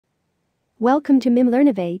Welcome to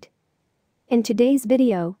MPhil. In today's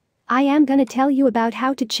video, I am gonna tell you about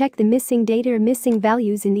how to check the missing data or missing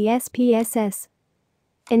values in the SPSS.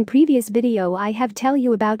 In previous video I have tell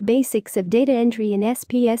you about basics of data entry in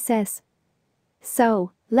SPSS.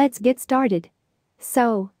 So, let's get started.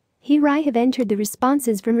 So, here I have entered the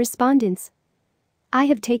responses from respondents. I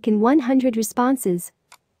have taken 100 responses.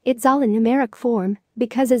 It's all in numeric form,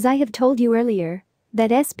 because as I have told you earlier, that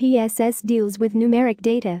SPSS deals with numeric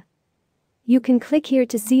data. You can click here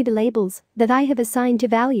to see the labels that I have assigned to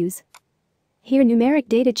values. Here numeric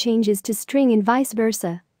data changes to string and vice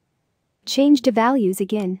versa. Change to values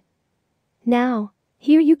again. Now,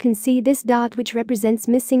 here you can see this dot which represents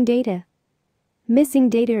missing data. Missing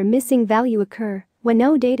data or missing value occur when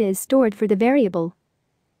no data is stored for the variable.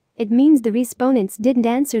 It means the respondents didn't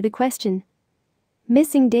answer the question.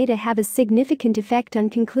 Missing data have a significant effect on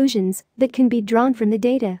conclusions that can be drawn from the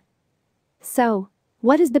data. So,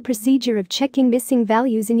 what is the procedure of checking missing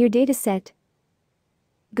values in your dataset?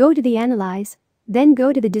 Go to the Analyze, then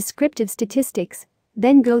go to the Descriptive Statistics,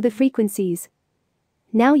 then go the Frequencies.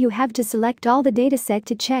 Now you have to select all the dataset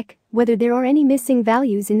to check whether there are any missing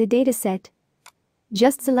values in the dataset.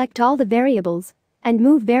 Just select all the variables and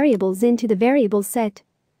move variables into the variable set.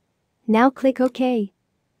 Now click OK.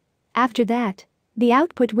 After that, the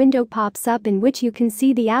output window pops up in which you can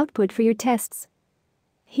see the output for your tests.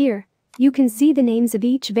 Here, you can see the names of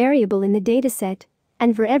each variable in the dataset,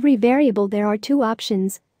 and for every variable there are two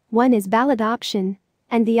options, one is valid option,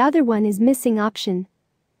 and the other one is missing option.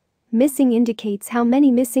 Missing indicates how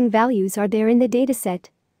many missing values are there in the dataset.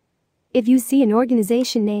 If you see an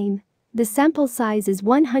organization name, the sample size is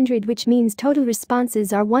 100, which means total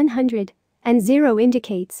responses are 100, and 0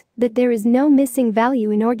 indicates that there is no missing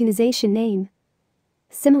value in organization name.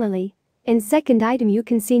 Similarly, in second item you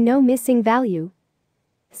can see no missing value.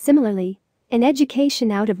 Similarly, in education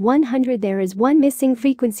out of 100 there is one missing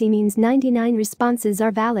frequency, means 99 responses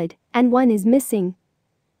are valid and one is missing.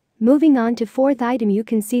 Moving on to fourth item you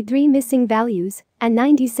can see 3 missing values and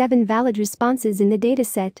 97 valid responses in the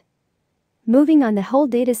dataset. Moving on the whole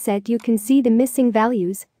dataset you can see the missing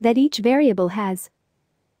values that each variable has.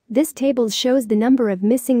 This table shows the number of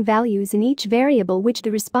missing values in each variable which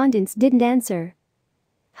the respondents didn't answer.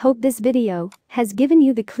 Hope this video has given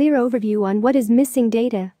you the clear overview on what is missing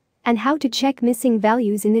data and how to check missing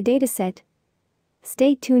values in the dataset.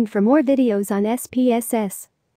 Stay tuned for more videos on SPSS.